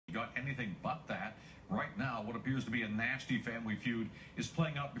anything but that. Right now, what appears to be a nasty family feud is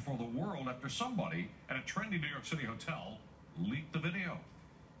playing out before the world after somebody at a trendy New York City hotel leaked the video.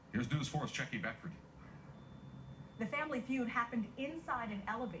 Here's News 4's Jackie Beckford. The family feud happened inside an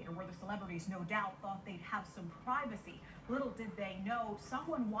elevator where the celebrities no doubt thought they'd have some privacy. Little did they know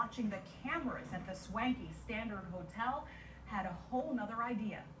someone watching the cameras at the swanky Standard Hotel had a whole nother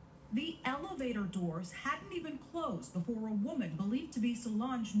idea. The elevator doors hadn't even closed before a woman believed to be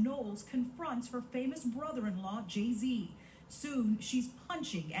Solange Knowles confronts her famous brother-in-law, Jay-Z. Soon, she's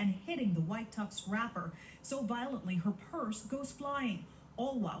punching and hitting the white tux rapper so violently her purse goes flying.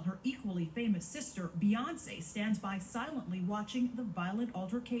 All while her equally famous sister, Beyonce, stands by silently watching the violent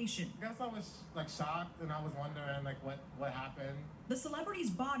altercation. I guess I was shocked, and I was wondering what happened. The celebrity's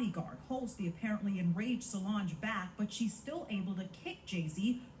bodyguard holds the apparently enraged Solange back, but she's still able to kick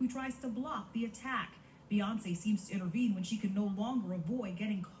Jay-Z, who tries to block the attack. Beyonce seems to intervene when she can no longer avoid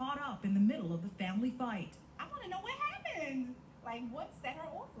getting caught up in the middle of the family fight. I want to know what happened. What set her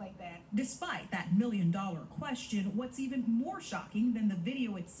off like that? Despite that million-dollar question, what's even more shocking than the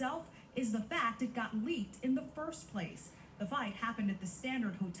video itself is the fact it got leaked in the first place. The fight happened at the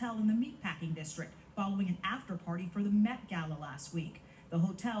Standard Hotel in the Meatpacking District following an after-party for the Met Gala last week. The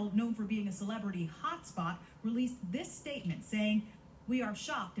hotel, known for being a celebrity hotspot, released this statement saying, "We are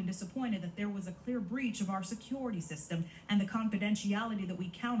shocked and disappointed that there was a clear breach of our security system and the confidentiality that we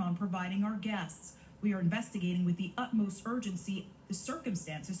count on providing our guests. We are investigating with the utmost urgency the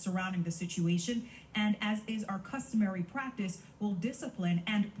circumstances surrounding the situation, and as is our customary practice, will discipline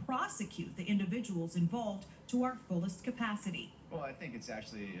and prosecute the individuals involved to our fullest capacity." Well, I think it's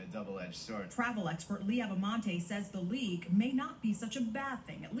actually a double-edged sword. Travel expert Abbamonte says the leak may not be such a bad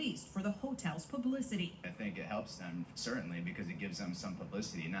thing, at least for the hotel's publicity. I think it helps them, certainly, because it gives them some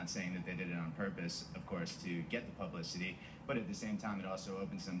publicity. Not saying that they did it on purpose, of course, to get the publicity, but at the same time, it also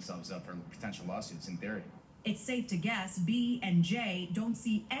opens themselves up for potential lawsuits in theory. It's safe to guess B and J don't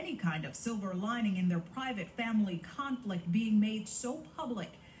see any kind of silver lining in their private family conflict being made so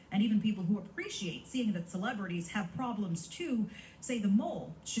public. And even people who appreciate seeing that celebrities have problems too say the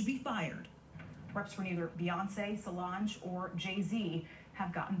mole should be fired. Reps for neither Beyonce, Solange, or Jay-Z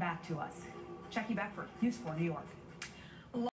have gotten back to us. Jackie Beckford, News 4 New York.